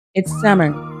It's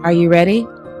summer. Are you ready?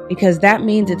 Because that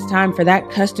means it's time for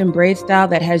that custom braid style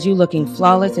that has you looking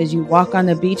flawless as you walk on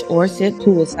the beach or sit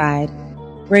poolside.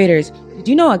 Braiders, did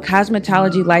you know a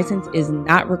cosmetology license is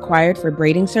not required for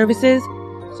braiding services?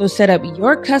 So set up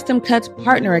your Custom Cuts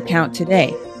partner account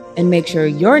today and make sure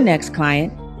your next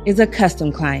client is a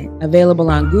custom client available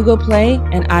on Google Play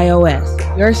and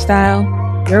iOS. Your style,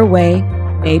 your way,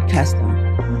 made custom.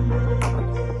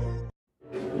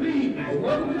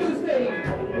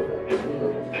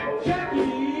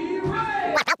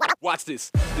 Watch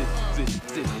this.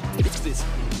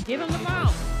 Give him the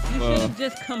phone. You should have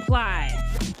just complied.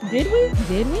 Did we?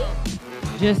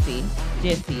 Jissy,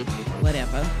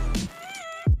 whatever.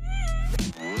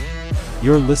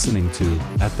 You're listening to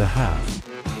At the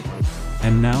Half.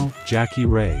 And now, Jackie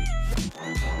Ray.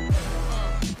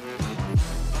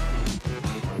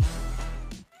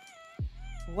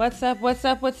 What's up?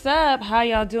 How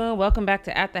y'all doing? Welcome back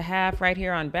to At the Half right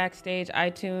here on Backstage,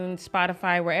 iTunes,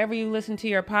 Spotify, wherever you listen to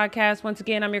your podcast. Once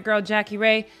again, I'm your girl, Jackie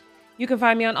Ray. You can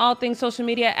find me on all things social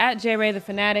media at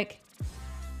JRayTheFanatic.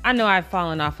 I know I've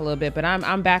fallen off a little bit, but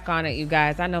I'm back on it, you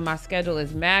guys. I know my schedule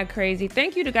is mad crazy.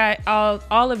 Thank you to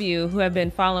all of you who have been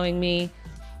following me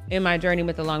in my journey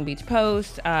with the Long Beach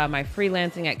Post, my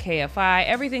freelancing at KFI,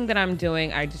 everything that I'm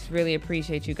doing. I just really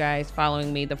appreciate you guys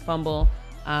following me. The Fumble,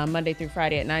 Monday through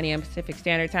Friday at 9 a.m. Pacific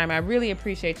Standard Time. I really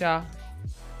appreciate y'all.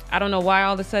 I don't know why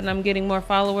all of a sudden I'm getting more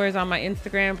followers on my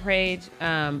Instagram page,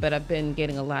 but I've been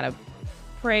getting a lot of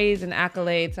praise and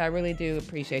accolades. I really do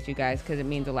appreciate you guys because it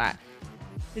means a lot.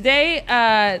 Today,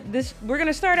 we're going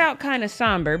to start out kind of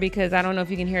somber because I don't know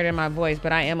if you can hear it in my voice,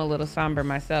 but I am a little somber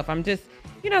myself. I'm just,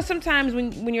 sometimes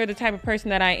when you're the type of person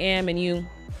that I am and you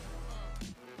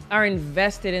are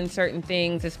invested in certain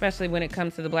things, especially when it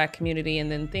comes to the Black community,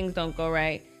 and then things don't go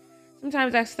right,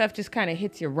 sometimes that stuff just kind of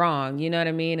hits you wrong, you know what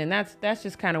I mean? And that's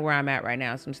just kind of where I'm at right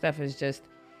now. Some stuff has just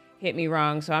hit me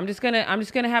wrong. So I'm just gonna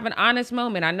have an honest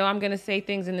moment. I know I'm gonna say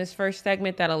things in this first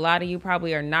segment that a lot of you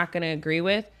probably are not gonna agree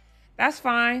with. That's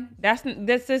fine. This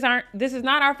is not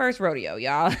our first rodeo,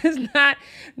 y'all. It's not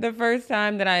the first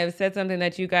time that I have said something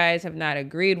that you guys have not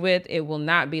agreed with. It will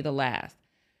not be the last.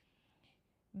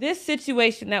 This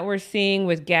situation that we're seeing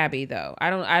with Gabby, though, I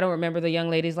don't remember the young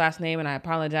lady's last name, and I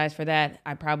apologize for that.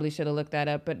 I probably should have looked that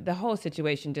up, but the whole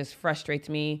situation just frustrates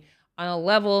me on a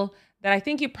level that I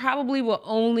think you probably will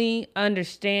only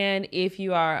understand if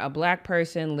you are a Black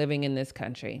person living in this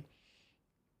country.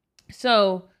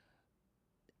 So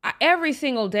every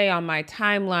single day on my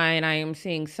timeline, I am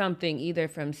seeing something either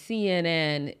from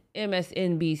CNN,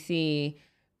 MSNBC,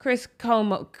 Chris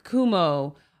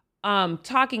Cuomo,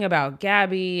 talking about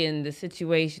Gabby and the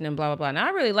situation and blah, blah, blah. And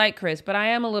I really like Chris, but I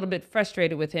am a little bit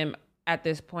frustrated with him at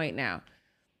this point now.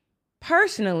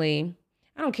 Personally,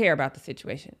 I don't care about the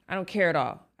situation. I don't care at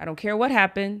all. I don't care what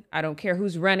happened. I don't care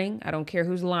who's running. I don't care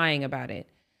who's lying about it.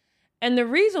 And the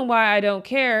reason why I don't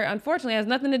care, unfortunately, has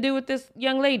nothing to do with this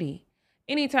young lady.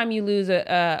 Anytime you lose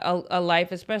a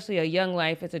life, especially a young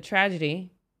life, it's a tragedy.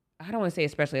 I don't want to say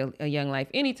especially a young life.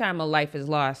 Anytime a life is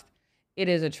lost, it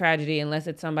is a tragedy, unless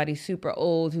it's somebody super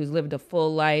old who's lived a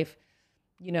full life.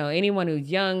 Anyone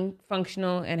who's young,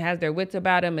 functional, and has their wits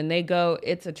about them and they go,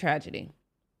 it's a tragedy.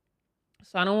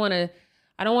 So I don't want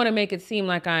to make it seem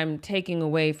like I'm taking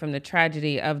away from the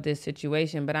tragedy of this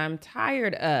situation, but I'm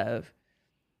tired of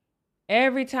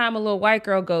every time a little white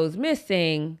girl goes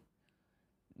missing,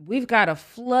 we've got to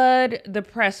flood the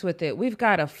press with it. We've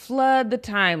got to flood the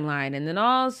timeline. And then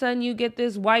all of a sudden you get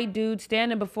this white dude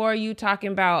standing before you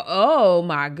talking about, oh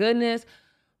my goodness,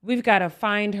 we've got to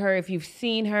find her if you've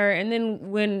seen her. And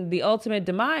then when the ultimate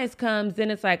demise comes,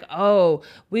 then it's like, oh,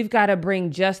 we've got to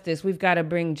bring justice. We've got to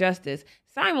bring justice.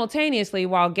 Simultaneously,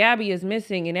 while Gabby is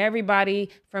missing and everybody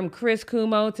from Chris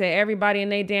Cuomo to everybody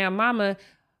and they damn mama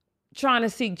trying to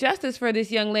seek justice for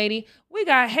this young lady, we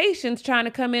got Haitians trying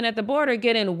to come in at the border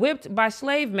getting whipped by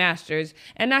slave masters.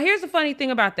 And now here's the funny thing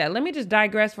about that. Let me just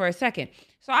digress for a second.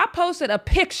 So I posted a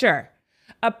picture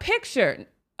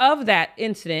of that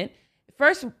incident.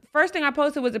 First thing I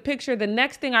posted was a picture. The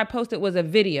next thing I posted was a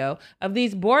video of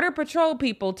these Border Patrol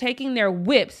people taking their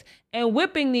whips and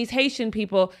whipping these Haitian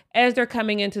people as they're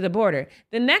coming into the border.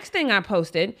 The next thing I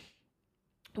posted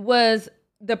was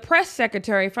the press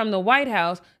secretary from the White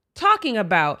House talking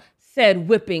about said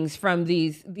whippings from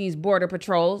these border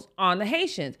patrols on the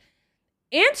Haitians.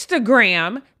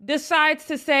 Instagram decides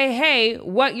to say, hey,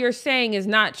 what you're saying is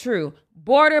not true.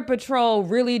 Border Patrol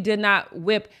really did not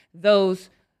whip those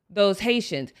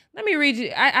Haitians. Let me read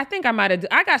you. I think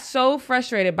I got so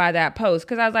frustrated by that post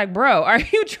because I was like, bro, are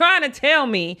you trying to tell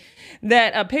me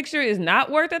that a picture is not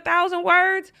worth 1,000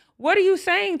 words? What are you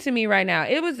saying to me right now?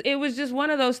 It was just one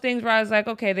of those things where I was like,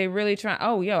 okay, they really trying.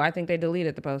 Oh, yo, I think they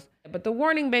deleted the post. But the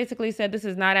warning basically said this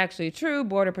is not actually true.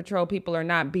 Border Patrol people are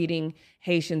not beating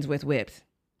Haitians with whips.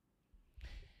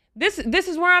 This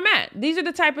is where I'm at. These are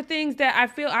the type of things that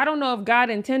I don't know if God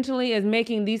intentionally is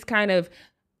making these kind of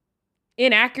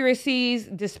inaccuracies,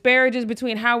 disparages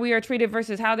between how we are treated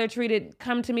versus how they're treated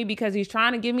come to me because he's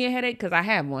trying to give me a headache because I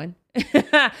have one.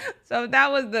 So if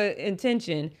that was the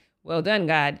intention, well done,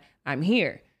 God. I'm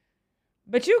here.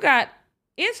 But you got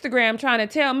Instagram trying to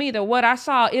tell me that what I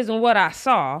saw isn't what I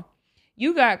saw.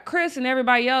 You got Chris and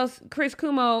everybody else, Chris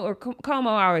Cuomo or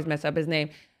Como, I always mess up his name,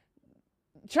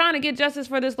 trying to get justice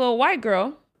for this little white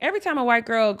girl. Every time a white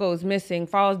girl goes missing,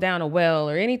 falls down a well,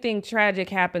 or anything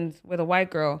tragic happens with a white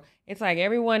girl, it's like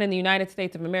everyone in the United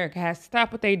States of America has to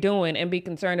stop what they're doing and be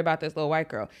concerned about this little white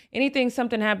girl.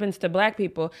 Something happens to black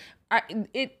people,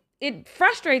 it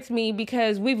frustrates me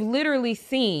because we've literally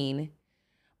seen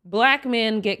black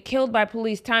men get killed by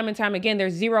police time and time again.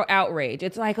 There's zero outrage.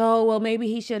 It's like, oh, well, maybe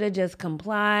he should have just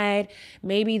complied.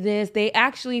 Maybe this. They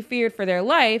actually feared for their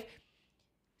life.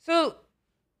 So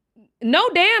no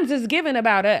damns is given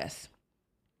about us.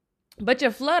 But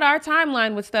you flood our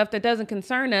timeline with stuff that doesn't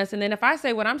concern us. And then if I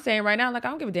say what I'm saying right now, like, I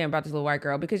don't give a damn about this little white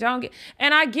girl because y'all don't get,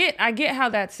 and I get how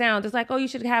that sounds. It's like, oh, you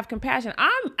should have compassion.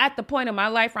 I'm at the point in my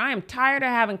life where I am tired of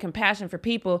having compassion for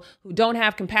people who don't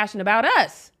have compassion about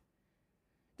us.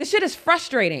 This shit is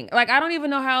frustrating. Like, I don't even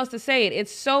know how else to say it.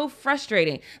 It's so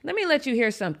frustrating. Let me let you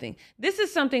hear something. This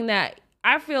is something that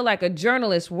I feel like a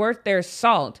journalist worth their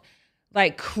salt,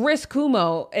 like Chris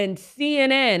Cuomo and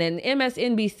CNN and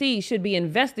MSNBC should be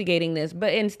investigating this.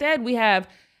 But instead we have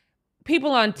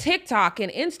people on TikTok and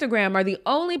Instagram are the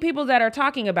only people that are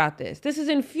talking about this. This is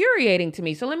infuriating to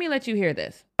me. So let me let you hear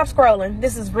this. Stop scrolling.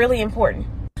 This is really important.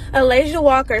 Alasia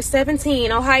Walker,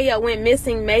 17, Ohio, went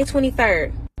missing May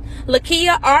 23rd.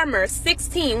 Lakia Armour,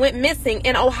 16, went missing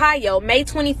in Ohio May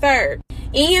 23rd.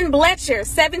 Ian Bletcher,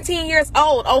 17 years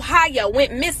old, Ohio,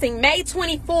 went missing May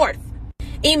 24th.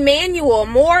 Emmanuel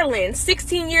Moreland,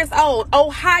 16 years old,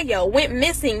 Ohio, went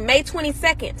missing May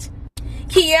 22nd.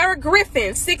 Kiera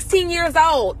Griffin, 16 years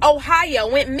old, Ohio,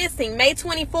 went missing May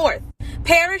 24th.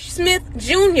 Parrish Smith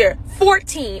Jr.,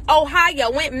 14,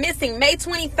 Ohio, went missing May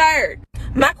 23rd.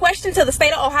 My question to the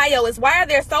state of Ohio is, why are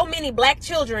there so many black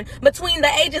children between the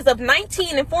ages of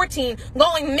 19 and 14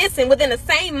 going missing within the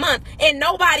same month and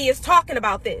nobody is talking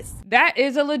about this? That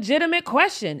is a legitimate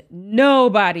question.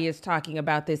 Nobody is talking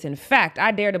about this. In fact,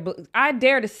 I dare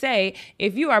to say,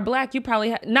 if you are black, you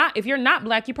probably not. If you're not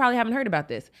black, you probably haven't heard about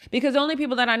this, because the only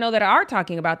people that I know that are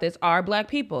talking about this are black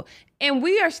people, and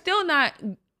we are still not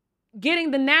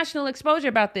getting the national exposure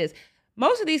about this.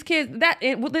 Most of these kids,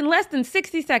 within less than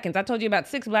 60 seconds, I told you about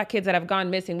 6 black kids that have gone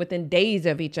missing within days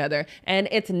of each other, and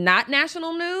it's not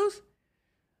national news.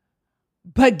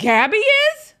 But Gabby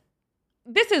is?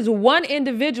 This is one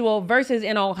individual versus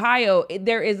in Ohio,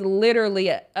 there is literally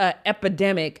an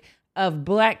epidemic of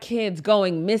black kids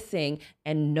going missing,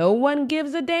 and no one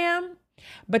gives a damn.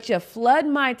 But you flood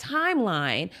my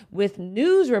timeline with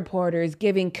news reporters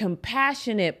giving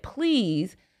compassionate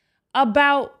pleas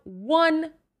about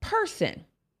one person.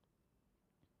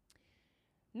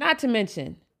 Not to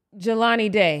mention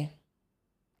Jelani Day.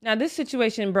 Now, this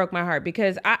situation broke my heart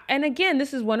because and again,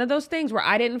 this is one of those things where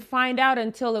I didn't find out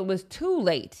until it was too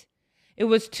late. It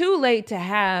was too late to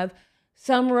have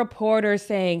some reporter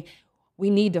saying,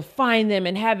 we need to find them,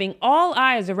 and having all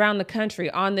eyes around the country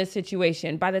on this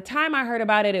situation. By the time I heard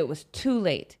about it, it was too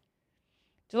late.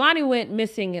 Jelani went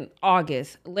missing in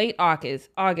August, late August.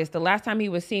 The last time he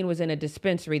was seen was in a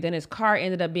dispensary. Then his car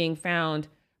ended up being found,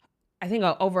 I think,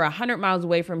 over 100 miles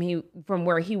away from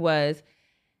where he was.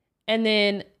 And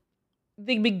then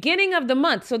the beginning of the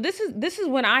month. So this is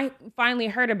when I finally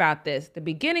heard about this. The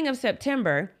beginning of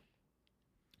September,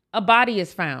 a body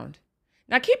is found.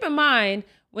 Now keep in mind,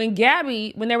 when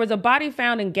there was a body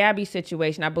found in Gabby's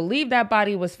situation, I believe that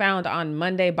body was found on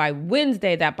Monday. By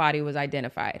Wednesday, that body was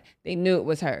identified. They knew it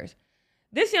was hers.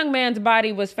 This young man's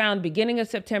body was found beginning of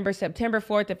September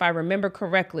 4th, if I remember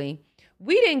correctly.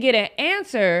 We didn't get an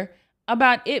answer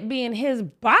about it being his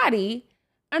body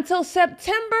until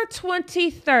September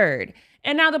 23rd.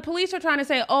 And now the police are trying to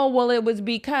say, oh, well, it was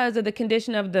because of the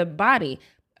condition of the body.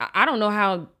 I don't know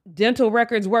how dental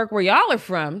records work where y'all are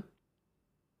from,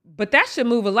 but that should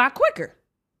move a lot quicker.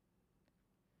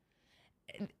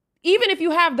 Even if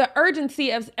you have the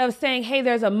urgency of saying, hey,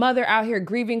 there's a mother out here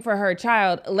grieving for her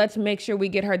child, let's make sure we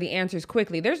get her the answers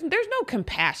quickly. There's no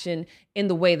compassion in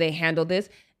the way they handle this.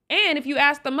 And if you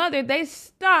ask the mother, they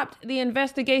stopped the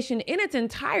investigation in its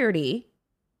entirety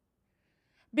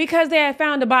because they had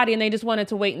found a body and they just wanted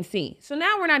to wait and see. So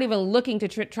now we're not even looking to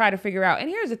try to figure out. And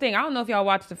here's the thing. I don't know if y'all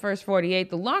watched the first 48.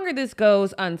 The longer this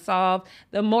goes unsolved,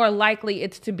 the more likely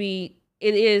it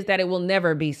is that it will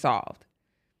never be solved.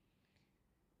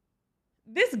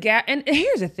 This gap, and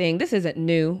here's the thing. This isn't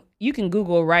new. You can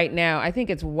Google right now. I think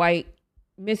it's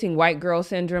missing white girl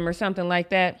syndrome or something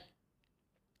like that.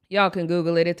 Y'all can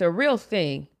Google it. It's a real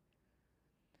thing.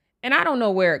 And I don't know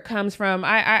where it comes from.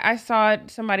 I saw it.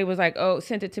 Somebody was like,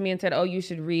 sent it to me and said, you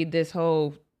should read this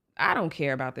whole, I don't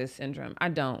care about this syndrome. I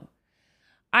don't.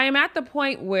 I am at the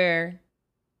point where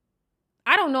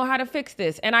I don't know how to fix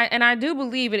this. And I do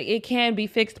believe it can be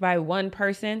fixed by one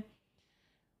person.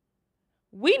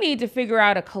 We need to figure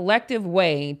out a collective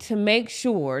way to make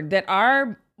sure that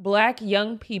our Black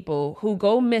young people who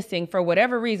go missing for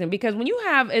whatever reason, because when you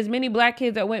have as many Black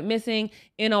kids that went missing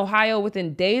in Ohio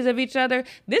within days of each other,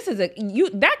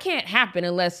 that can't happen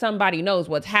unless somebody knows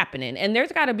what's happening. And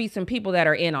there's got to be some people that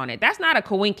are in on it. That's not a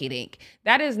coinkydink.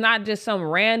 That is not just some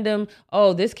random,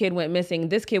 this kid went missing,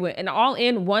 this kid went, and all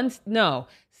in one. No,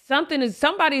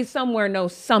 somebody somewhere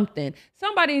knows something.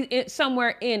 Somebody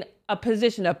somewhere in a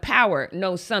position of power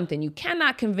knows something. You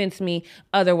cannot convince me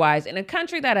otherwise. In a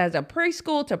country that has a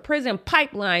preschool to prison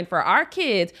pipeline for our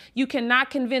kids, you cannot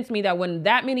convince me that when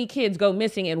that many kids go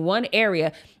missing in one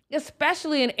area,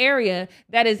 especially an area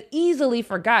that is easily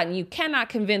forgotten, you cannot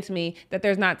convince me that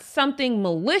there's not something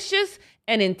malicious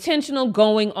and intentional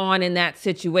going on in that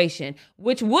situation,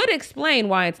 which would explain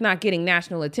why it's not getting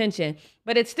national attention.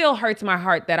 But it still hurts my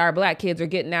heart that our Black kids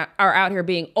are out here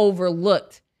being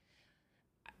overlooked.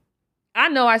 I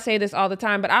know I say this all the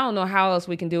time, but I don't know how else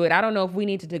we can do it. I don't know if we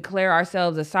need to declare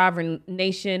ourselves a sovereign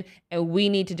nation and we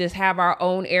need to just have our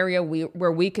own area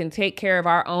where we can take care of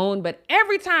our own. But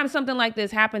every time something like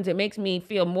this happens, it makes me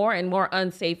feel more and more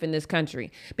unsafe in this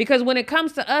country. Because when it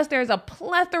comes to us, there's a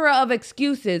plethora of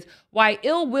excuses why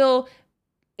ill will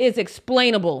is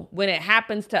explainable when it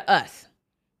happens to us.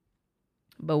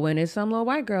 But when it's some little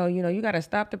white girl, you got to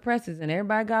stop the presses and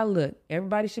everybody got to look.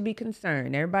 Everybody should be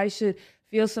concerned. Everybody should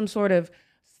feel some sort of,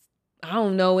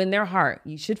 in their heart.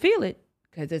 You should feel it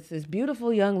because it's this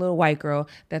beautiful young little white girl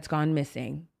that's gone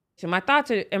missing. So my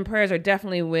thoughts and prayers are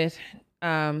definitely with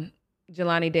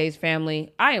Jelani Day's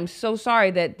family. I am so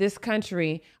sorry that this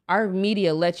country, our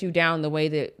media let you down the way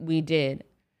that we did.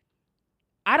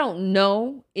 I don't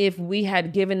know if we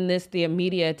had given this the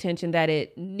immediate attention that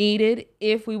it needed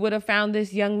if we would have found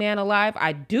this young man alive.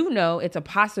 I do know it's a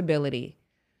possibility.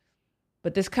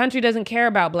 But this country doesn't care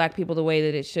about Black people the way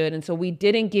that it should. And so we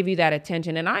didn't give you that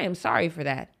attention. And I am sorry for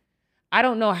that. I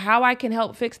don't know how I can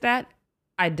help fix that.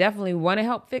 I definitely want to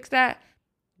help fix that.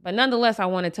 But nonetheless, I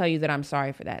want to tell you that I'm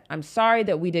sorry for that. I'm sorry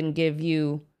that we didn't give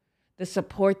you the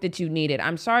support that you needed.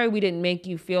 I'm sorry we didn't make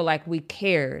you feel like we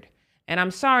cared. And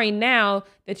I'm sorry now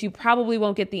that you probably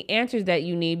won't get the answers that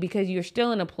you need because you're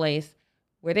still in a place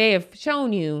where they have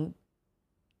shown you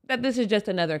that this is just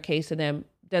another case of them,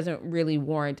 doesn't really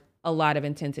warrant a lot of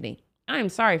intensity. I am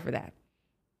sorry for that.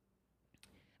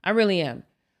 I really am.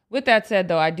 With that said,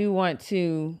 though, I do want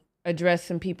to address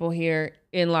some people here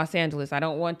in Los Angeles. I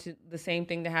don't want the same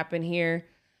thing to happen here.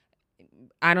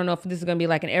 I don't know if this is going to be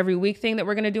like an every week thing that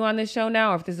we're going to do on this show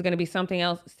now, or if this is going to be something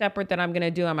else separate that I'm going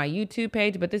to do on my YouTube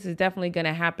page, but this is definitely going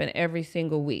to happen every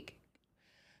single week.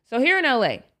 So here in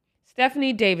LA,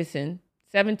 Stephanie Davison,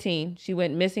 17, she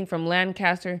went missing from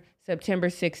Lancaster September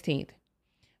 16th.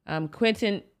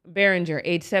 Quentin Berenger,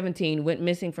 age 17, went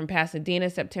missing from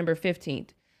Pasadena September 15th.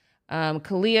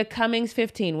 Kalia Cummings,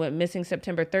 15, went missing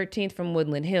September 13th from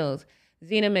Woodland Hills.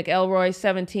 Zena McElroy,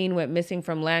 17, went missing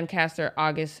from Lancaster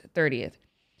August 30th.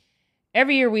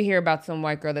 Every year we hear about some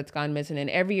white girl that's gone missing, and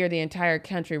every year the entire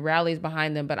country rallies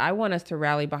behind them, but I want us to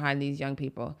rally behind these young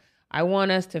people. I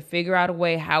want us to figure out a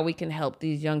way how we can help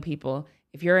these young people.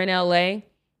 If you're in LA,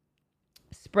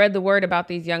 spread the word about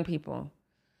these young people.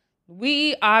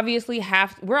 We obviously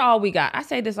we're all we got. I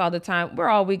say this all the time. We're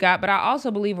all we got, but I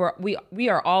also believe we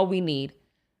are all we need.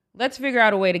 Let's figure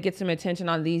out a way to get some attention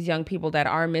on these young people that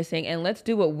are missing, and let's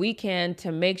do what we can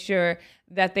to make sure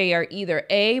that they are either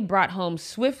A, brought home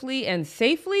swiftly and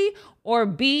safely, or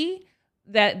B,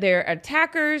 that their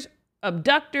attackers,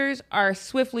 abductors are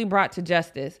swiftly brought to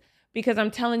justice. Because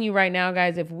I'm telling you right now,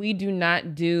 guys, if we do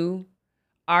not do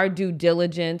our due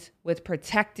diligence with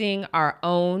protecting our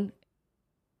own,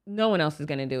 no one else is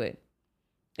going to do it.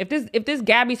 If this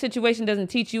Gabby situation doesn't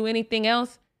teach you anything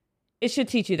else, it should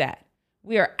teach you that.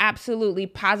 We are absolutely,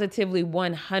 positively,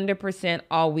 100%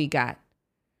 all we got.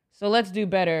 So let's do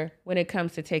better when it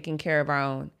comes to taking care of our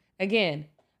own. Again,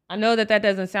 I know that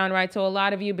doesn't sound right to a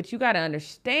lot of you, but you got to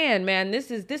understand, man,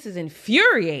 this is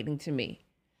infuriating to me.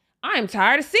 I'm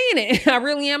tired of seeing it. I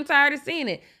really am tired of seeing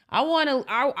it.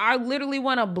 I literally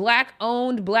want a black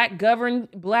owned, black governed,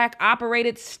 black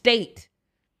operated state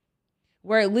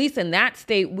where at least in that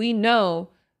state, we know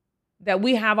that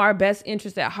we have our best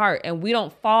interests at heart and we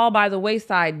don't fall by the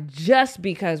wayside just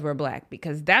because we're black,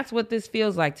 because that's what this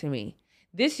feels like to me.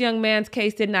 This young man's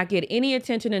case did not get any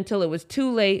attention until it was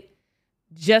too late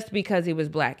just because he was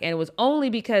black. And it was only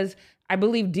because I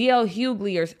believe D.L.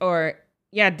 Hughley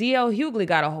D.L. Hughley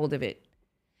got a hold of it.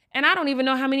 And I don't even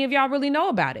know how many of y'all really know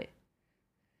about it.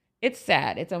 It's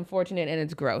sad, it's unfortunate, and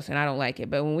it's gross, and I don't like it.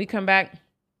 But when we come back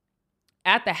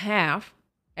at the half,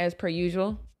 as per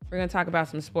usual, we're going to talk about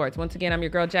some sports. Once again, I'm your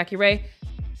girl, Jackie Ray.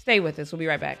 Stay with us. We'll be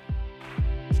right back.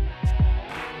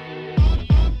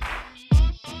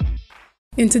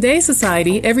 In today's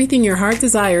society, everything your heart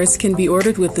desires can be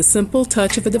ordered with the simple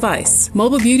touch of a device.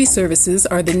 Mobile beauty services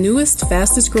are the newest,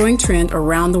 fastest growing trend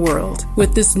around the world.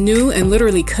 With this new and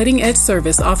literally cutting edge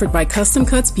service offered by Custom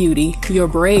Cuts Beauty, your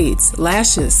braids,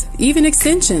 lashes, even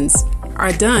extensions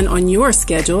are done on your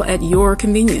schedule at your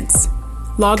convenience.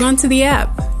 Log on to the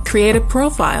app, create a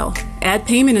profile, add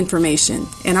payment information,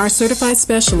 and our certified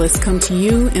specialists come to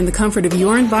you in the comfort of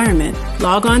your environment.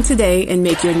 Log on today and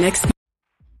make your next.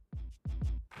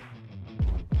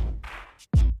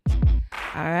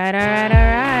 All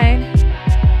right.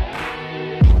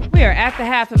 We are at the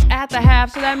half of At the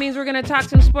Half, so that means we're going to talk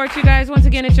some sports, you guys. Once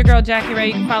again, it's your girl, Jackie Ray.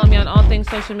 You can follow me on all things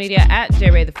social media at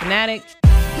JRayTheFanatic.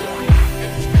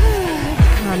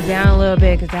 Calm down a little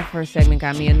bit because that first segment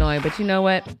got me annoyed. But you know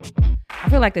what? I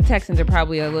feel like the Texans are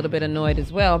probably a little bit annoyed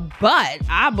as well. But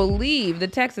I believe the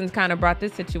Texans kind of brought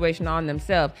this situation on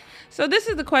themselves. So this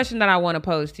is the question that I want to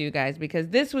pose to you guys, because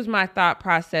this was my thought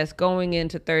process going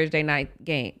into Thursday night's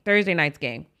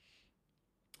game.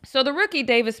 So the rookie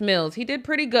Davis Mills, he did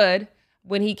pretty good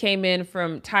when he came in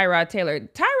from Tyrod Taylor.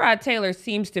 Tyrod Taylor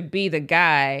seems to be the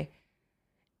guy.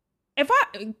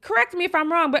 Correct me if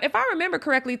I'm wrong, but if I remember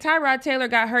correctly, Tyrod Taylor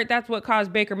got hurt. That's what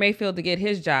caused Baker Mayfield to get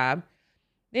his job.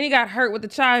 Then he got hurt with the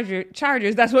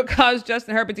Chargers. That's what caused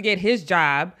Justin Herbert to get his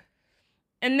job.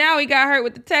 And now he got hurt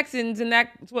with the Texans, and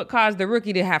that's what caused the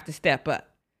rookie to have to step up.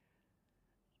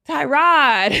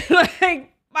 Tyrod,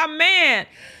 like, my man.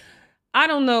 I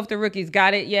don't know if the rookie's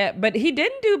got it yet, but he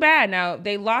didn't do bad. Now,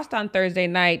 they lost on Thursday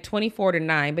night,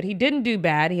 24-9, but he didn't do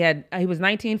bad. He was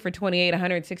 19 for 28,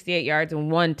 168 yards,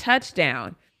 and 1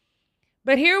 touchdown.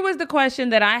 But here was the question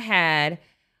that I had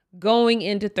going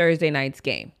into Thursday night's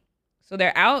game. So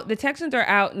they're out. The Texans are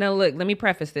out. Now, look, let me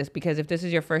preface this, because if this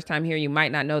is your first time here, you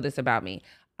might not know this about me.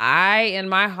 I, in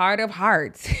my heart of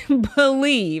hearts,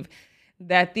 believe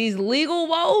that these legal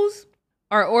woes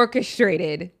are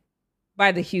orchestrated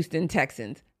by the Houston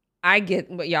Texans. I get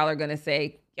what y'all are going to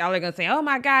say. Y'all are going to say, oh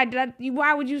my God,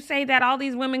 why would you say that? All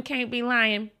these women can't be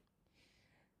lying.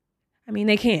 I mean,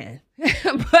 they can,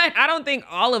 but I don't think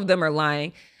all of them are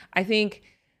lying. I think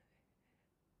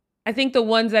the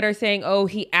ones that are saying, oh,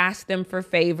 he asked them for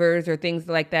favors or things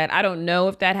like that, I don't know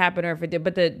if that happened or if it did.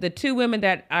 But the 2 women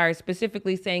that are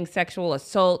specifically saying sexual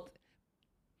assault,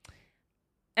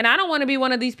 and I don't want to be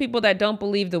one of these people that don't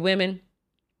believe the women,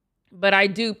 but I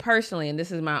do personally, and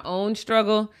this is my own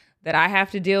struggle that I have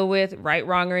to deal with, right,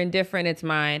 wrong, or indifferent, it's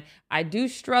mine. I do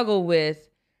struggle with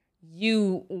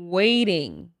you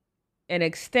waiting an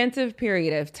extensive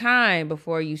period of time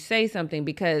before you say something,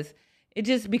 because it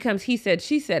just becomes he said,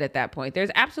 she said at that point.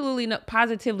 There's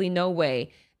positively no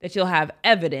way that you'll have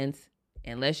evidence,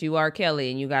 unless you are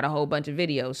Kelly and you got a whole bunch of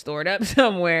videos stored up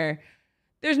somewhere.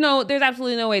 There's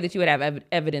absolutely no way that you would have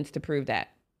evidence to prove that.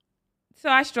 So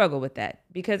I struggle with that,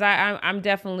 because I'm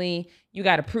definitely, you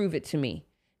got to prove it to me.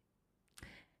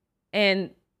 And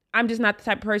I'm just not the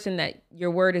type of person that your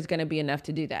word is going to be enough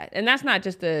to do that. And that's not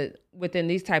just within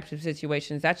these types of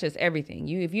situations. That's just everything.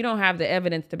 If you don't have the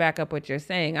evidence to back up what you're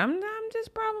saying, I'm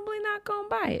just probably not going to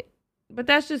buy it. But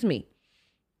that's just me.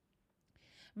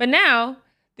 But now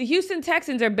the Houston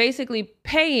Texans are basically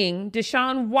paying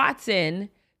Deshaun Watson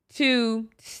to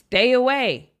stay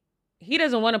away. He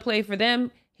doesn't want to play for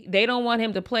them. They don't want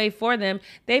him to play for them.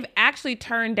 They've actually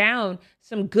turned down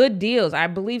some good deals. I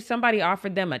believe somebody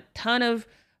offered them a ton of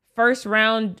first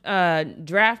round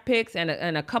draft picks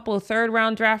and a couple of third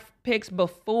round draft picks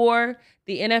before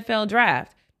the NFL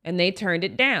draft, and they turned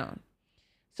it down.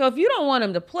 So if you don't want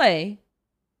him to play,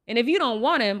 and if you don't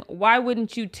want him, why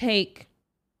wouldn't you take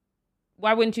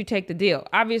the deal?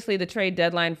 Obviously, the trade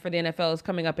deadline for the NFL is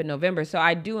coming up in November. So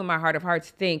I do, in my heart of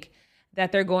hearts, think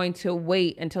that they're going to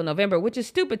wait until November, which is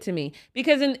stupid to me,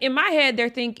 because in my head,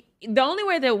 the only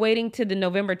way that waiting to the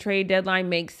November trade deadline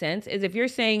makes sense is if you're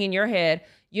saying in your head,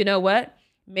 you know what,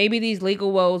 maybe these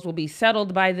legal woes will be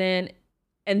settled by then,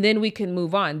 and then we can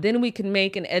move on. Then we can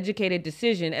make an educated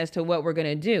decision as to what we're going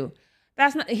to do.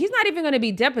 He's not even going to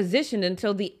be depositioned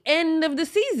until the end of the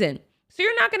season. So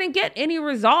you're not going to get any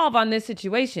resolve on this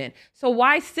situation. So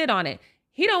why sit on it?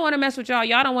 He don't want to mess with y'all.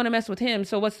 Y'all don't want to mess with him.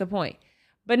 So what's the point?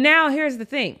 But now here's the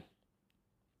thing.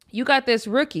 You got this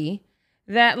rookie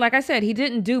that, like I said, he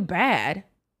didn't do bad,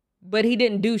 but he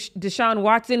didn't do Deshaun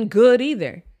Watson good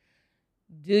either.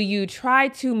 Do you try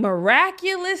to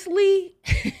miraculously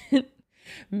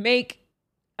make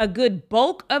a good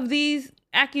bulk of these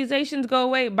accusations go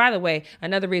away? By the way,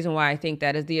 another reason why I think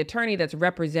that is the attorney that's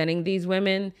representing these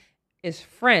women is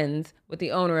friends with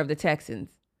the owner of the Texans.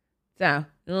 So, a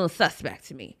little suspect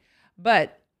to me.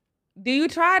 But do you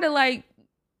try to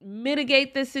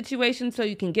mitigate this situation so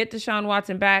you can get Deshaun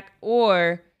Watson back,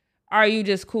 or are you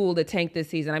just cool to tank this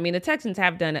season? I mean, the Texans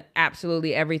have done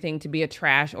absolutely everything to be a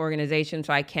trash organization,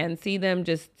 so I can see them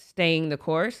just staying the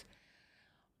course.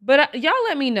 But y'all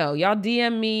let me know. Y'all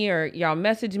DM me or y'all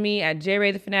message me at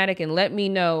JRayTheFanatic and let me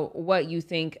know what you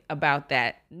think about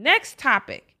that. Next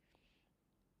topic.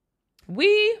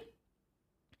 We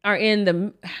are in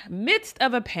the midst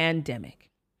of a pandemic.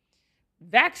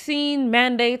 Vaccine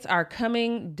mandates are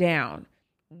coming down.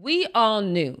 We all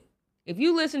knew. If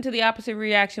you listen to the opposite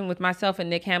reaction with myself and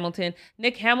Nick Hamilton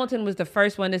was the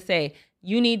first one to say,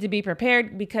 you need to be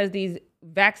prepared because these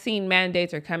vaccine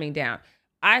mandates are coming down.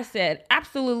 I said,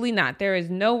 absolutely not. There is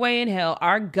no way in hell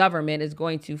our government is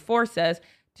going to force us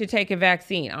to take a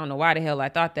vaccine. I don't know why the hell I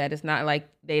thought that. It's not like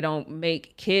they don't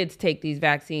make kids take these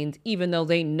vaccines, even though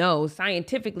they know,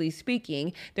 scientifically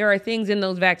speaking, there are things in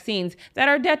those vaccines that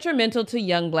are detrimental to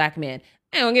young black men.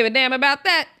 I don't give a damn about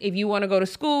that. If you want to go to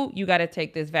school, you got to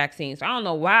take this vaccine. So I don't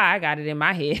know why I got it in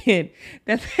my head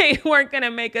that they weren't going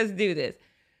to make us do this.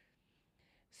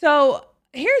 So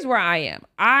here's where I am.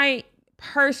 I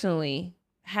personally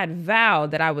had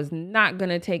vowed that I was not going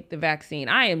to take the vaccine.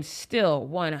 I am still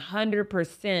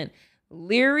 100%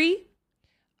 leery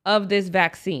of this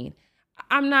vaccine.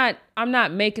 I'm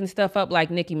not making stuff up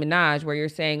like Nicki Minaj where you're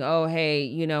saying, oh,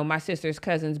 hey, my sister's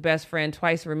cousin's best friend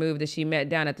twice removed that she met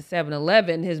down at the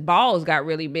 7-Eleven, his balls got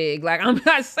really big. Like, I'm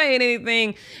not saying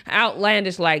anything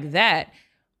outlandish like that.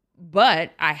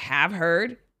 But I have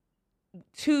heard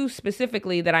two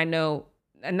specifically that I know,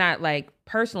 not like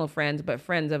personal friends, but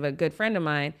friends of a good friend of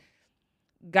mine,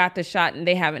 got the shot and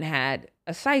they haven't had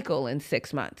a cycle in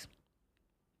 6 months.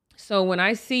 So when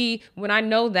I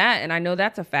know that, and I know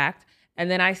that's a fact, and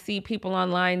then I see people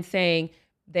online saying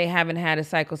they haven't had a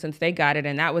cycle since they got it,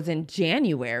 and that was in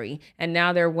January, and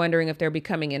now they're wondering if they're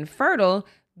becoming infertile,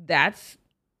 that's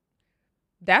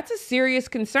a serious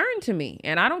concern to me.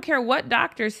 And I don't care what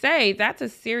doctors say, that's a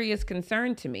serious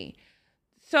concern to me.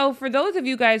 So for those of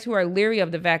you guys who are leery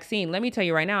of the vaccine, let me tell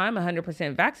you right now, I'm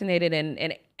 100% vaccinated.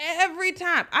 And every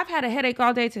time I've had a headache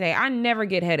all day today, I never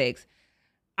get headaches.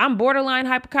 I'm borderline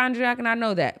hypochondriac, and I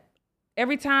know that.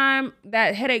 Every time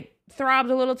that headache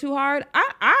throbs a little too hard,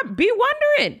 I be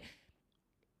wondering.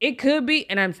 It could be,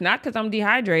 and it's not because I'm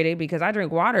dehydrated, because I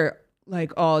drink water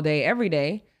like all day, every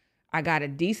day. I got a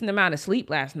decent amount of sleep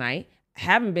last night.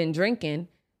 Haven't been drinking.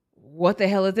 What the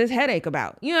hell is this headache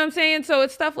about? You know what I'm saying? So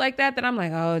it's stuff like that I'm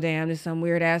like, oh, damn, there's some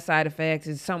weird ass side effects.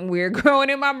 It's something weird growing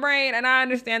in my brain. And I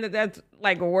understand that that's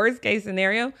like a worst case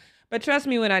scenario. But trust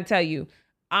me when I tell you,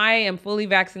 I am fully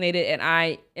vaccinated and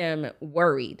I am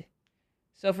worried.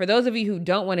 So for those of you who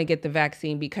don't want to get the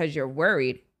vaccine because you're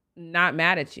worried, not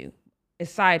mad at you.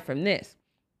 Aside from this,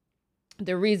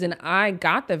 the reason I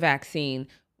got the vaccine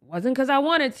wasn't because I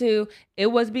wanted to. It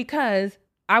was because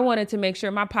I wanted to make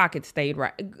sure my pocket stayed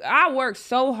right. I worked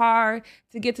so hard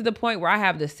to get to the point where I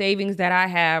have the savings that I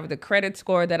have, the credit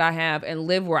score that I have, and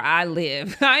live where I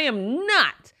live. I am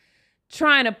not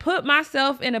trying to put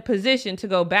myself in a position to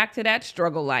go back to that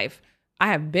struggle life. I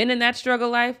have been in that struggle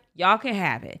life. Y'all can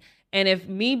have it. And if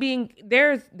me being,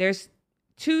 there's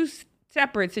two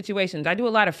separate situations. I do a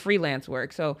lot of freelance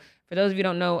work. So for those of you who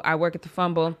don't know, I work at the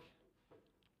Fumble.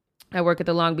 I work at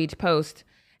the Long Beach Post.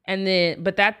 And then,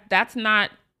 but that's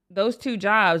not, those two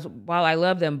jobs, while I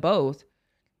love them both,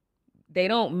 they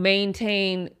don't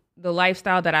maintain the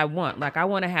lifestyle that I want. Like, I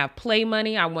want to have play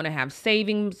money. I want to have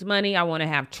savings money. I want to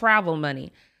have travel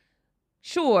money.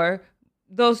 Sure,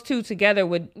 those two together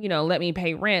would, let me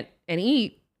pay rent and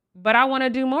eat, but I want to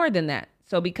do more than that.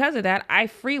 So because of that, I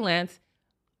freelance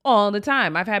all the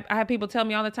time. I have people tell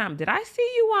me all the time, did I see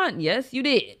you on? Yes, you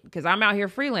did, because I'm out here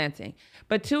freelancing.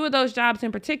 But two of those jobs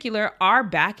in particular are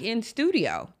back in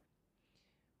studio.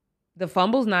 The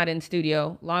Fumble's not in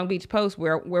studio. Long Beach Post,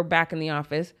 we're back in the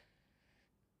office.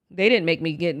 They didn't make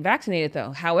me get vaccinated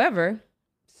though. However,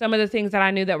 some of the things that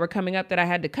I knew that were coming up that I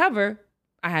had to cover,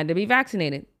 I had to be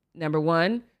vaccinated. Number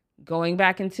one, going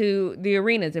back into the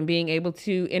arenas and being able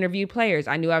to interview players.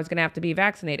 I knew I was going to have to be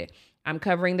vaccinated. I'm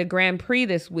covering the Grand Prix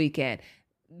this weekend.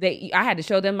 I had to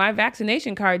show them my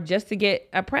vaccination card just to get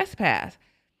a press pass.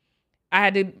 I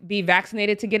had to be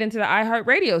vaccinated to get into the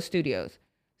iHeartRadio studios.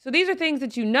 So these are things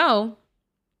that you know.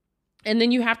 And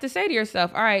then you have to say to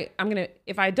yourself, all right,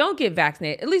 if I don't get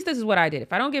vaccinated, at least this is what I did.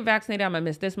 If I don't get vaccinated, I'm going to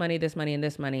miss this money, this money, and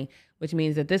this money, which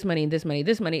means that this money and this money,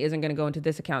 this money isn't going to go into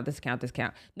this account, this account, this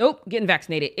account. Nope, getting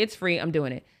vaccinated. It's free. I'm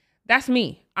doing it. That's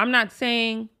me. I'm not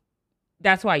saying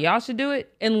that's why y'all should do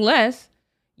it unless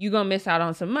you're going to miss out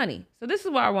on some money. So this is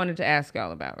what I wanted to ask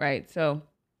y'all about, right? So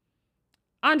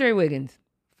Andre Wiggins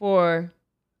for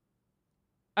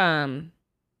the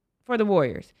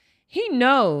Warriors, he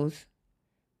knows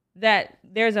that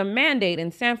there's a mandate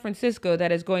in San Francisco that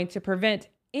is going to prevent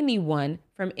anyone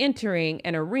from entering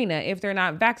an arena if they're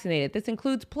not vaccinated. This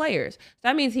includes players. So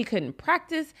that means he couldn't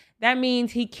practice. That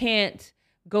means he can't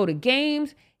go to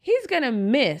games. He's going to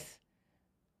miss.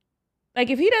 Like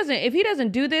if he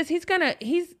doesn't do this, he's going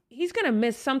to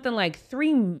miss something like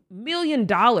 $3 million.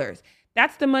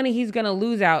 That's the money he's going to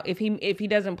lose out if he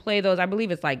doesn't play those. I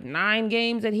believe it's like 9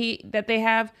 games that they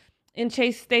have in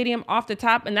Chase Stadium off the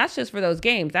top, and that's just for those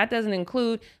games. That doesn't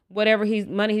include whatever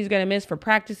money he's going to miss for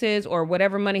practices or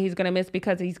whatever money he's going to miss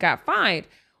because he's got fined.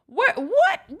 What?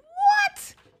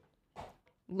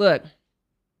 Look,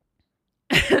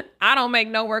 I don't make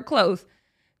nowhere close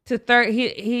to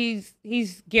 30.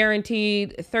 He's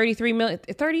guaranteed 33 million.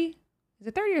 30? Is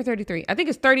it 30 or 33? I think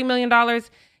it's $30 million.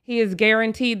 He is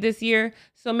guaranteed this year.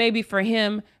 So maybe for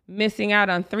him, missing out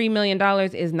on $3 million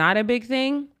is not a big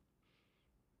thing.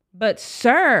 But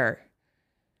sir,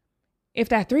 if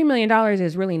that $3 million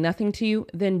is really nothing to you,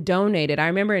 then donate it. I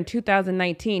remember in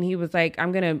 2019, he was like,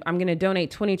 I'm gonna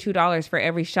donate $22 for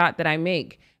every shot that I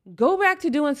make. Go back to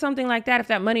doing something like that if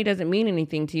that money doesn't mean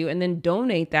anything to you, and then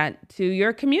donate that to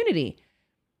your community.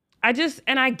 I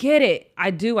get it. I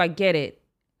get it.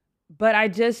 But I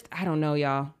don't know,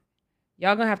 y'all.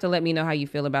 Y'all gonna have to let me know how you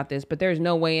feel about this, but there's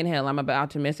no way in hell I'm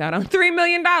about to miss out on $3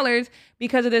 million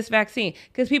because of this vaccine.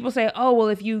 Because people say, oh, well,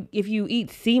 if you eat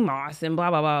sea moss and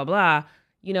blah, blah, blah, blah,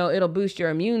 it'll boost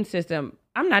your immune system.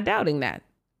 I'm not doubting that.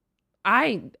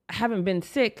 I haven't been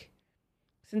sick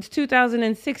since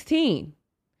 2016.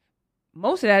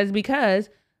 Most of that is because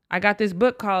I got this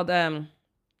book called, the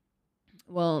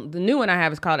new one I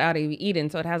have is called Out of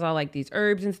Eden. So it has all like these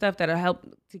herbs and stuff that'll help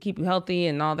to keep you healthy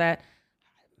and all that.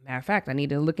 Matter of fact, I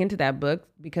need to look into that book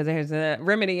because there's a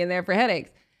remedy in there for headaches.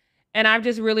 And I've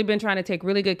just really been trying to take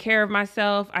really good care of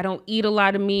myself. I don't eat a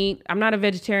lot of meat. I'm not a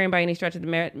vegetarian by any stretch of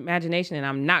the imagination, and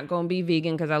I'm not going to be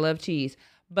vegan because I love cheese.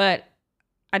 But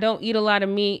I don't eat a lot of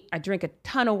meat. I drink a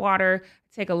ton of water,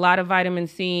 take a lot of vitamin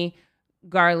C,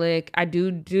 garlic. I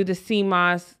do the sea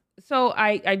moss. So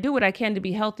I do what I can to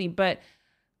be healthy, but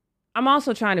I'm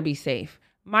also trying to be safe.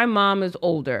 My mom is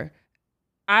older.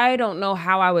 I don't know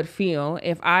how I would feel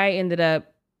if I ended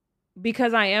up,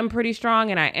 because I am pretty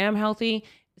strong and I am healthy.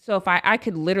 So if I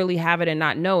could literally have it and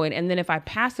not know it. And then if I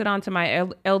pass it on to my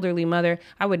elderly mother,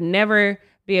 I would never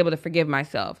be able to forgive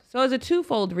myself. So it's a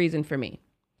twofold reason for me.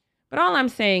 But all I'm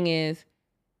saying is,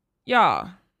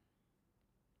 y'all,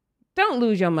 don't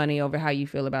lose your money over how you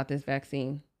feel about this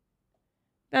vaccine.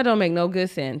 That don't make no good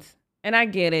sense. And I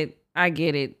get it.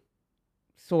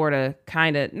 Sort of,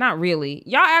 kind of, not really.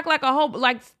 Y'all act like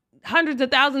hundreds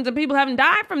of thousands of people haven't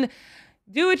died from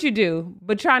do what you do,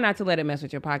 but try not to let it mess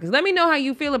with your pockets. Let me know how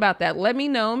you feel about that. Let me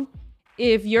know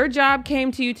if your job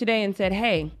came to you today and said,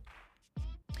 hey,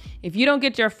 if you don't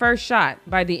get your first shot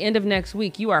by the end of next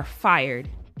week, you are fired.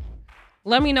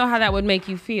 Let me know how that would make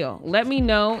you feel. Let me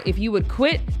know if you would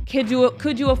quit. Could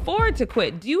you afford to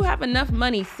quit? Do you have enough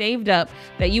money saved up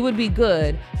that you would be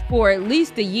good for at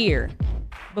least a year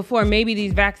before maybe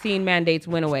these vaccine mandates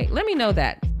went away? Let me know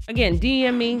that. Again,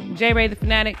 DM me, J Ray the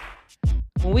Fanatic.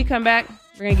 When we come back,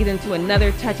 we're going to get into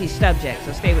another touchy subject,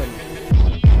 so stay with me.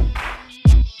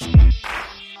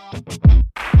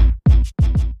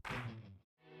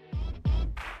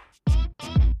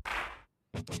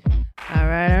 All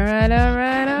right.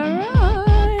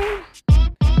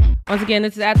 Once again,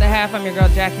 this is At The Half. I'm your girl,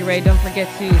 Jackie Ray. Don't forget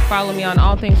to follow me on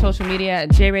all things social media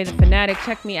at J Ray the Fanatic.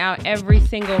 Check me out every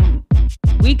single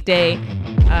weekday,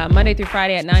 Monday through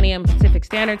Friday at 9 a.m. Pacific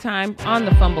Standard Time on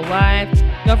the Fumble Live.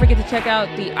 Don't forget to check out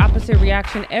The Opposite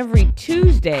Reaction every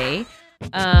Tuesday.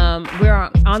 We're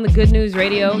on the Good News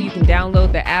Radio. You can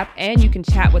download the app and you can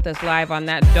chat with us live on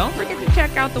that. Don't forget to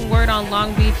check out The Word on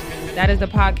Long Beach. That is the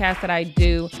podcast that I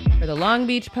do for the Long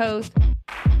Beach Post.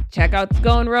 Check out the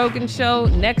Going Rogan show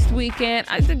next weekend.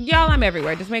 Y'all, I'm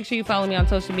everywhere. Just make sure you follow me on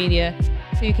social media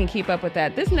so you can keep up with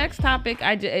that. This next topic,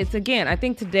 I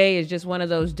think today is just one of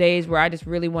those days where I just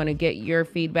really want to get your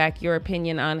feedback, your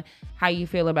opinion on how you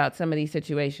feel about some of these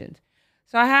situations.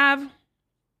 So I have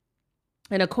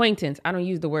an acquaintance. I don't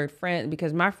use the word friend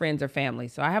because my friends are family.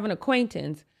 So I have an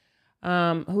acquaintance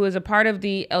who is a part of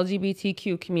the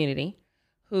LGBTQ community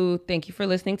who, thank you for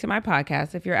listening to my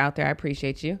podcast. If you're out there, I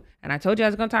appreciate you. And I told you I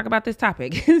was going to talk about this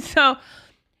topic.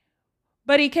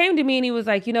 But he came to me and he was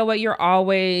like, you know what? You're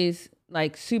always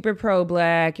like super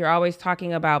pro-Black. You're always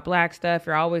talking about Black stuff.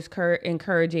 You're always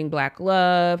encouraging Black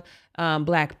love,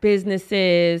 Black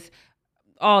businesses,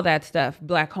 all that stuff,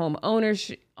 Black home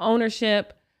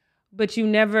ownership. But you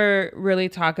never really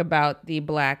talk about the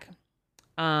Black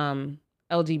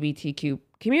LGBTQ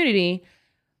community.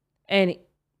 And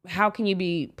how can you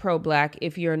be pro-Black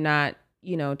if you're not,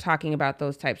 talking about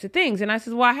those types of things? And I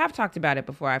said, well, I have talked about it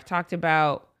before. I've talked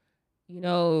about,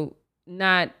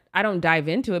 I don't dive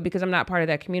into it because I'm not part of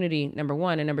that community, number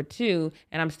one. And number two,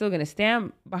 and I'm still going to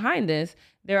stand behind this,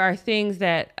 there are things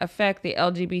that affect the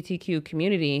LGBTQ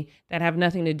community that have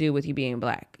nothing to do with you being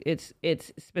Black. It's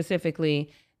specifically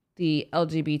the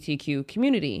LGBTQ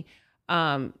community.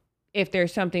 If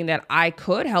there's something that I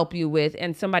could help you with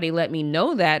and somebody let me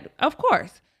know that, of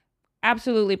course,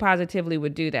 absolutely, positively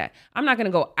would do that. I'm not going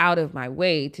to go out of my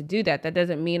way to do that. That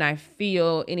doesn't mean I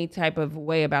feel any type of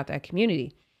way about that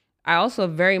community. I also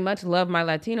very much love my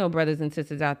Latino brothers and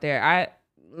sisters out there. I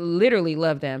literally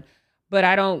love them, but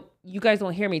you guys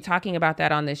don't hear me talking about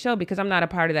that on this show because I'm not a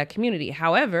part of that community.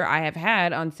 However, I have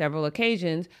had on several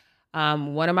occasions,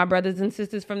 one of my brothers and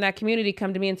sisters from that community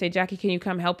come to me and say, Jackie, can you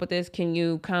come help with this? Can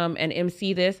you come and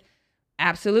MC this?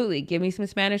 Absolutely. Give me some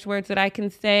Spanish words that I can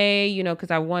say,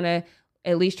 because I want to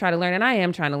at least try to learn. And I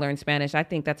am trying to learn Spanish. I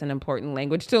think that's an important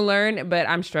language to learn, but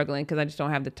I'm struggling because I just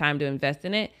don't have the time to invest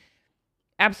in it.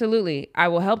 Absolutely. I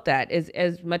will help that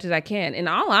as much as I can. In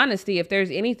all honesty, if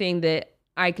there's anything that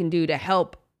I can do to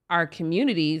help our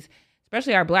communities,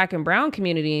 especially our Black and brown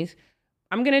communities,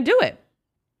 I'm going to do it.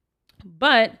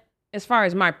 But as far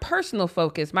as my personal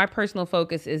focus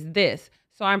is this.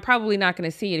 So I'm probably not going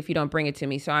to see it if you don't bring it to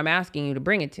me. So I'm asking you to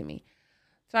bring it to me.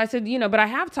 So I said, but I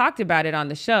have talked about it on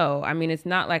the show. I mean, it's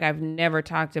not like I've never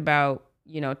talked about,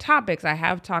 topics. I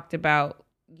have talked about,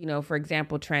 for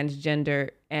example, transgender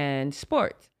and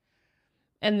sports.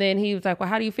 And then he was like, well,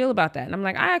 how do you feel about that? And I'm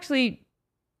like, I actually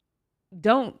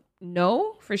don't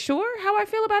know for sure how I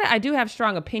feel about it. I do have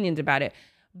strong opinions about it,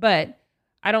 but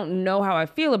I don't know how I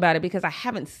feel about it because I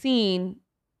haven't seen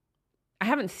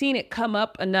it come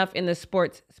up enough in the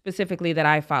sports specifically that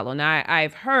I follow. Now,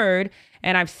 I've heard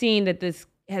and I've seen that this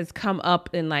has come up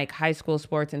in like high school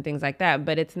sports and things like that,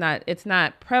 but it's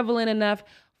not prevalent enough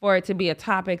for it to be a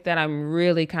topic that I'm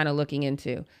really kind of looking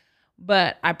into.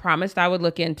 But I promised I would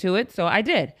look into it, so I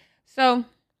did. So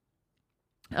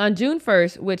on June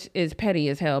 1st, which is petty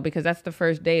as hell because that's the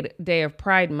first day of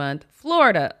Pride Month,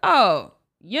 Florida. Oh,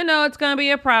 it's going to be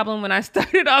a problem when I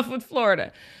started off with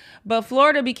Florida. But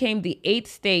Florida became the 8th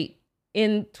state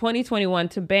in 2021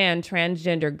 to ban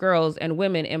transgender girls and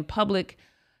women in public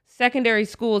secondary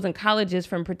schools and colleges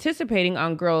from participating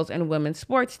on girls and women's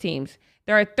sports teams.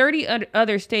 There are 30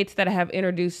 other states that have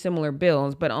introduced similar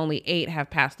bills, but only 8 have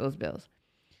passed those bills.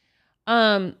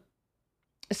 So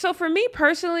for me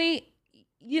personally,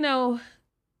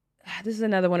 this is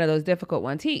another one of those difficult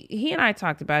ones. He and I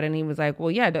talked about it and he was like, well,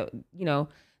 yeah,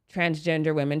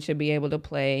 transgender women should be able to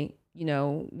play,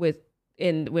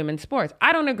 in women's sports.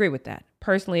 I don't agree with that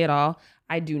personally at all.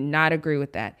 I do not agree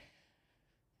with that.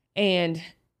 And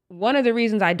one of the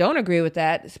reasons I don't agree with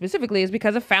that specifically is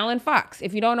because of Fallon Fox.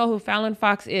 If you don't know who Fallon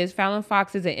Fox is an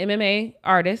MMA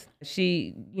artist.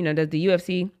 She, does the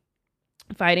UFC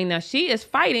fighting. Now she is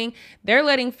fighting. They're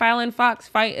letting Fallon Fox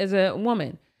fight as a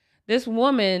woman. This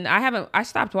woman, I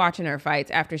stopped watching her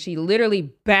fights after she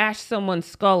literally bashed someone's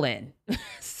skull in.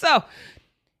 So,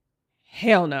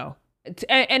 hell no.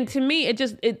 And to me, it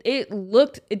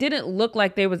didn't look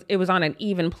like it was on an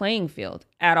even playing field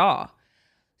at all.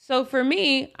 So for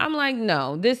me, I'm like,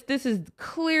 no, this is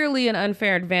clearly an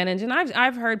unfair advantage. And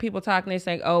I've heard people talk and they're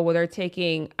saying, oh, well, they're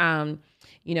taking, testosterone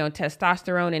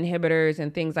inhibitors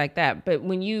and things like that. But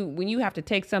when you have to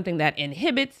take something that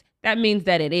inhibits, that means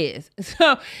that it is.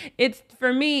 So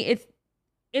for me,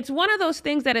 it's one of those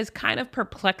things that is kind of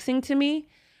perplexing to me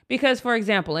because, for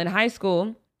example, in high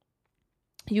school,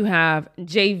 you have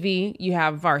JV, you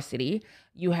have varsity,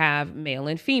 you have male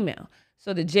and female.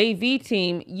 So the JV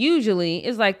team usually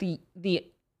is like the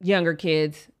younger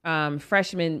kids,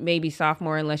 freshman, maybe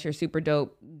sophomore, unless you're super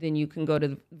dope, then you can go to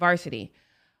the varsity.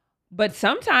 But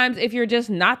sometimes if you're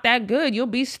just not that good, you'll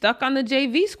be stuck on the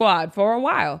JV squad for a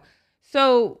while.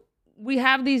 So we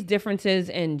have these differences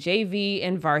in JV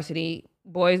and varsity,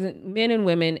 men and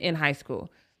women in high school.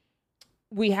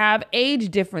 We have age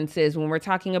differences when we're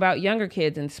talking about younger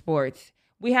kids in sports.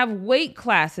 We have weight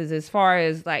classes as far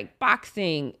as like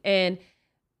boxing, and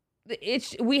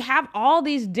we have all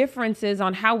these differences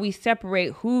on how we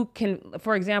separate who can,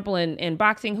 for example, in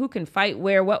boxing, who can fight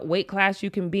where, what weight class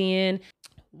you can be in.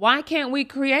 Why can't we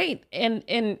create an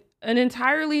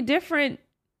entirely different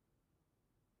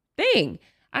thing?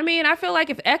 I mean, I feel like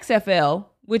if XFL,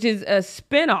 which is a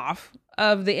spinoff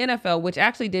of the NFL, which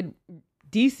actually did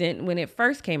decent when it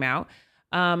first came out,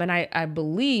 and I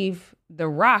believe The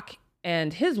Rock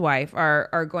and his wife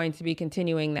are going to be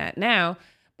continuing that now.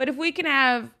 But if we can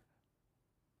have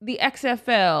the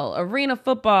XFL, arena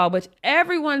football, which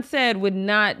everyone said would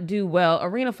not do well,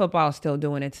 arena football is still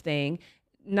doing its thing.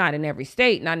 Not in every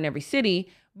state, not in every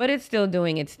city, but it's still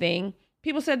doing its thing.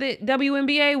 People said that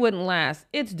WNBA wouldn't last.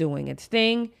 It's doing its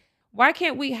thing. Why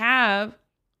can't we have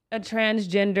a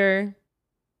transgender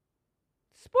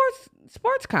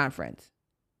sports conference?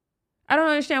 I don't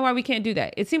understand why we can't do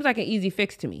that. It seems like an easy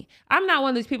fix to me. I'm not one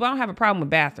of these people. I don't have a problem with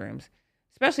bathrooms,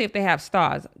 especially if they have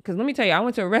stalls. Because let me tell you, I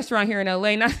went to a restaurant here in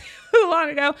LA not too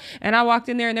long ago, and I walked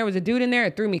in there and there was a dude in there.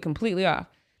 It threw me completely off.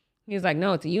 He was like,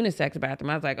 no, it's a unisex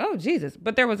bathroom. I was like, oh, Jesus.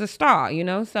 But there was a stall,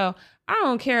 So I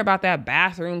don't care about that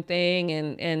bathroom thing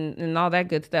and all that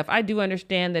good stuff. I do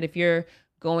understand that if you're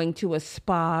going to a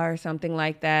spa or something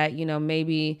like that,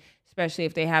 maybe, especially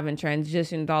if they haven't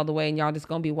transitioned all the way and y'all just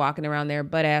going to be walking around there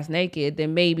butt ass naked,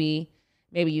 then maybe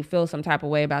you feel some type of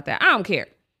way about that. I don't care.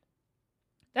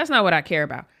 That's not what I care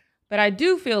about. But I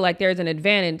do feel like there's an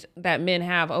advantage that men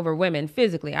have over women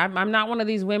physically. I'm not one of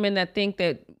these women that think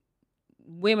that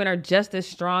women are just as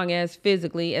strong as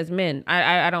physically as men.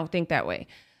 I don't think that way.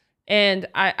 And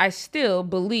I still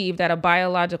believe that a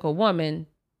biological woman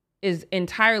is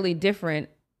entirely different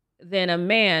than a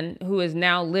man who is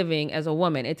now living as a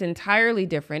woman. It's entirely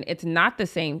different. It's not the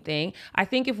same thing. I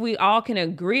think if we all can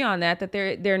agree on that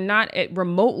they're not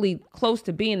remotely close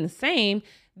to being the same,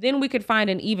 then we could find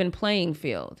an even playing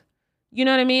field. You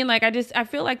know what I mean? Like, I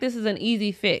feel like this is an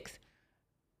easy fix.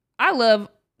 I love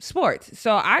sports,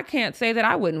 so I can't say that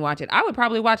I wouldn't watch it. I would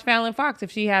probably watch Fallon Fox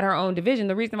if she had her own division.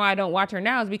 The reason why I don't watch her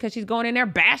now is because she's going in there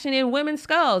bashing in women's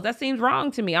skulls. That seems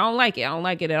wrong to me. I don't like it. I don't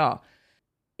like it at all.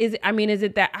 Is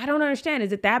it that, I don't understand.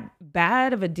 Is it that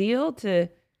bad of a deal to,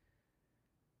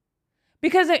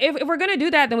 because if we're going to do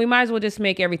that, then we might as well just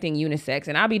make everything unisex.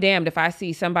 And I'll be damned if I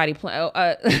see somebody play,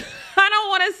 I don't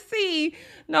want to see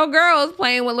no girls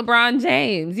playing with LeBron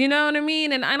James. You know what I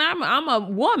mean? And I'm a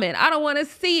woman. I don't want to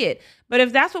see it. But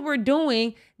if that's what we're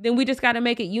doing, then we just got to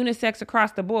make it unisex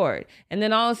across the board. And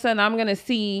then all of a sudden I'm going to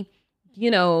see,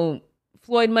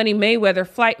 Floyd Money Mayweather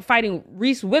fighting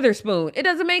Reese Witherspoon. It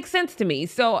doesn't make sense to me.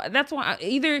 So that's why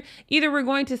either we're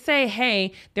going to say,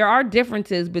 hey, there are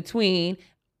differences between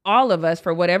all of us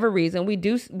for whatever reason. We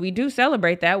do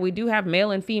celebrate that. We do have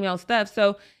male and female stuff.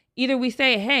 So either we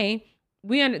say, hey,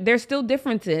 there's still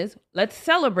differences. Let's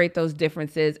celebrate those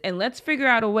differences and let's figure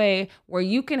out a way where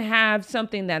you can have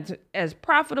something that's as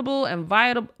profitable and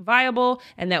viable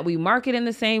and that we market in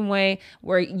the same way,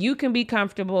 where you can be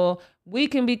comfortable, we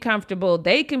can be comfortable,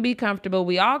 they can be comfortable,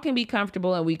 we all can be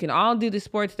comfortable, and we can all do the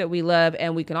sports that we love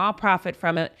and we can all profit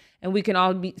from it, and we can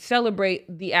all celebrate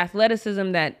the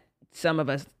athleticism that some of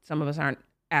us aren't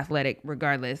athletic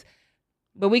regardless.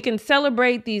 But we can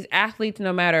celebrate these athletes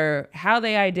no matter how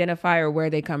they identify or where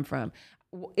they come from.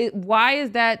 Why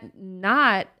is that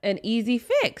not an easy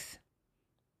fix?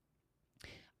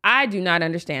 I do not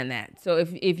understand that. So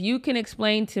if you can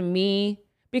explain to me,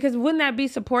 because wouldn't that be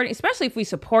supporting, especially if we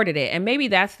supported it? And maybe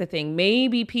that's the thing.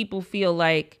 Maybe people feel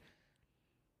like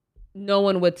no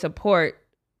one would support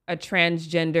a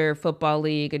transgender football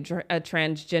league, a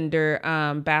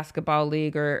transgender basketball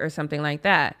league or something like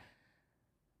that.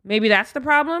 Maybe that's the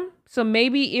problem. So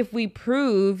maybe if we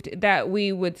proved that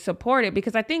we would support it,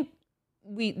 because I think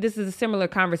this is a similar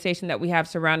conversation that we have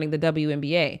surrounding the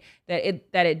WNBA,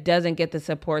 that it doesn't get the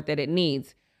support that it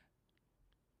needs.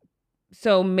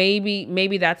 So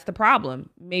maybe that's the problem.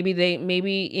 Maybe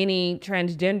any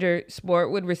transgender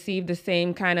sport would receive the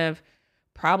same kind of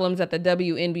problems that the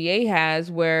WNBA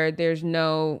has, where there's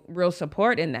no real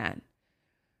support in that.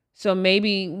 So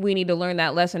maybe we need to learn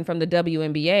that lesson from the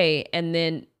WNBA, and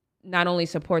then not only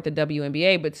support the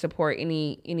WNBA, but support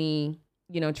any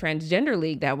transgender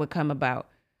league that would come about.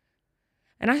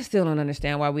 And I still don't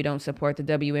understand why we don't support the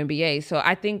WNBA. So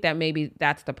I think that maybe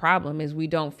that's the problem, is we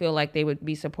don't feel like they would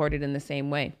be supported in the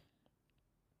same way.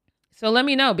 So let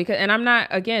me know, because, and I'm not,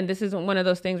 again, this isn't one of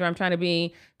those things where I'm trying to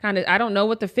be I don't know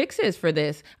what the fix is for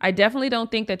this. I definitely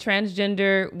don't think that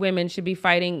transgender women should be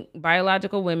fighting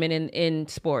biological women in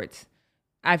sports.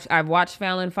 I've watched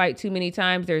Fallon fight too many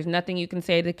times. There's nothing you can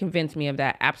say to convince me of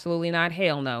that. Absolutely not.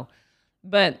 Hell no.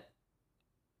 But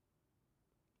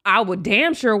I would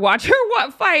damn sure watch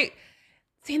her fight.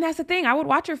 See, and that's the thing. I would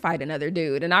watch her fight another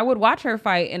dude, and I would watch her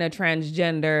fight in a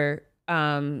transgender,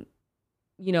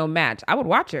 match. I would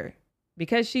watch her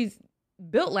because she's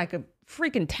built like a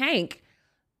freaking tank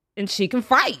and she can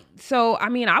fight. So, I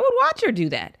mean, I would watch her do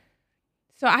that.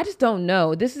 So I just don't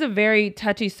know. This is a very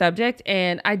touchy subject,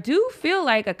 and I do feel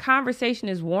like a conversation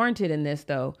is warranted in this,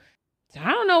 though. So I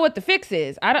don't know what the fix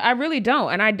is. I really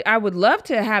don't. And I would love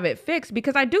to have it fixed,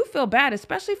 because I do feel bad,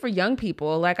 especially for young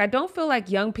people. Like, I don't feel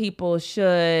like young people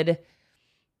should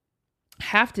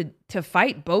have to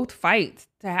fight both fights,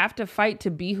 to have to fight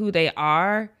to be who they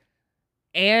are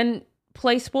and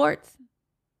play sports.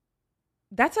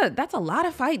 That's a lot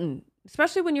of fighting,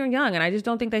 especially when you're young. And I just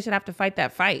don't think they should have to fight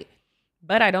that fight.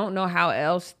 But I don't know how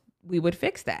else we would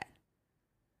fix that,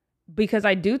 because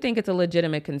I do think it's a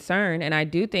legitimate concern, and I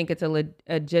do think it's a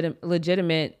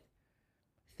legitimate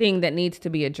thing that needs to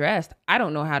be addressed. I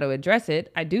don't know how to address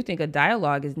it. I do think a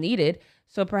dialogue is needed.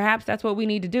 So perhaps that's what we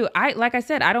need to do. Like I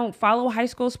said, I don't follow high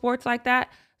school sports like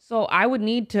that. So I would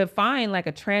need to find like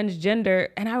a transgender.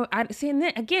 And I see, and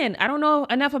then again, I don't know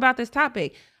enough about this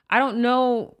topic. I don't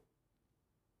know.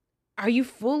 Are you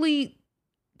fully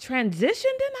transitioned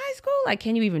in high school? Like,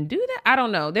 can you even do that? I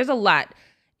don't know. There's a lot.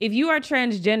 If you are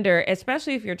transgender,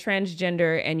 especially if you're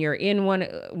transgender and you're in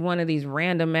one of these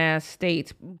random ass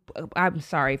states, I'm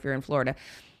sorry if you're in Florida,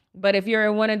 but if you're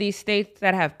in one of these states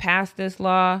that have passed this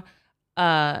law,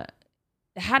 how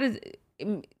does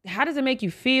it make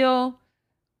you feel?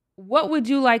 What would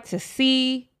you like to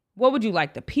see? What would you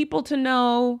like the people to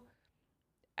know?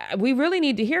 We really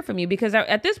need to hear from you, because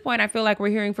at this point, I feel like we're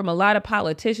hearing from a lot of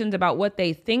politicians about what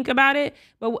they think about it.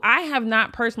 But I have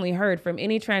not personally heard from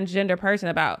any transgender person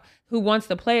about who wants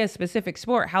to play a specific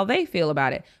sport, how they feel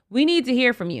about it. We need to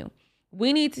hear from you.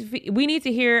 We need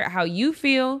to hear how you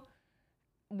feel,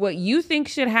 what you think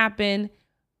should happen.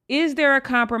 Is there a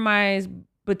compromise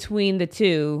between the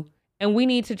two? And we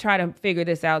need to try to figure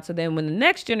this out, so then when the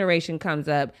next generation comes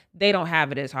up, they don't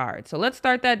have it as hard. So let's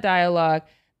start that dialogue.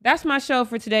 That's my show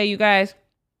for today, you guys.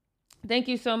 Thank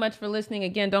you so much for listening.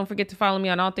 Again, don't forget to follow me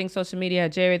on all things social media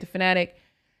at Jerry the Fanatic.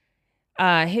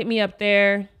 Hit me up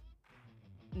there.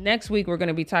 Next week, we're going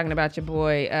to be talking about your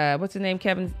boy, what's his name?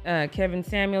 Kevin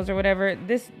Samuels or whatever.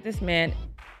 This man,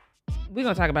 we're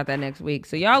going to talk about that next week.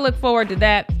 So y'all look forward to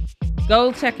that.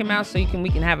 Go check him out so we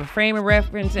can have a frame of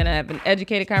reference and have an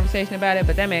educated conversation about it.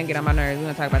 But that man get on my nerves. We're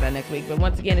going to talk about that next week. But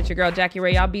once again, it's your girl, Jackie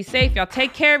Ray. Y'all be safe. Y'all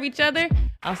take care of each other.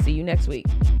 I'll see you next week.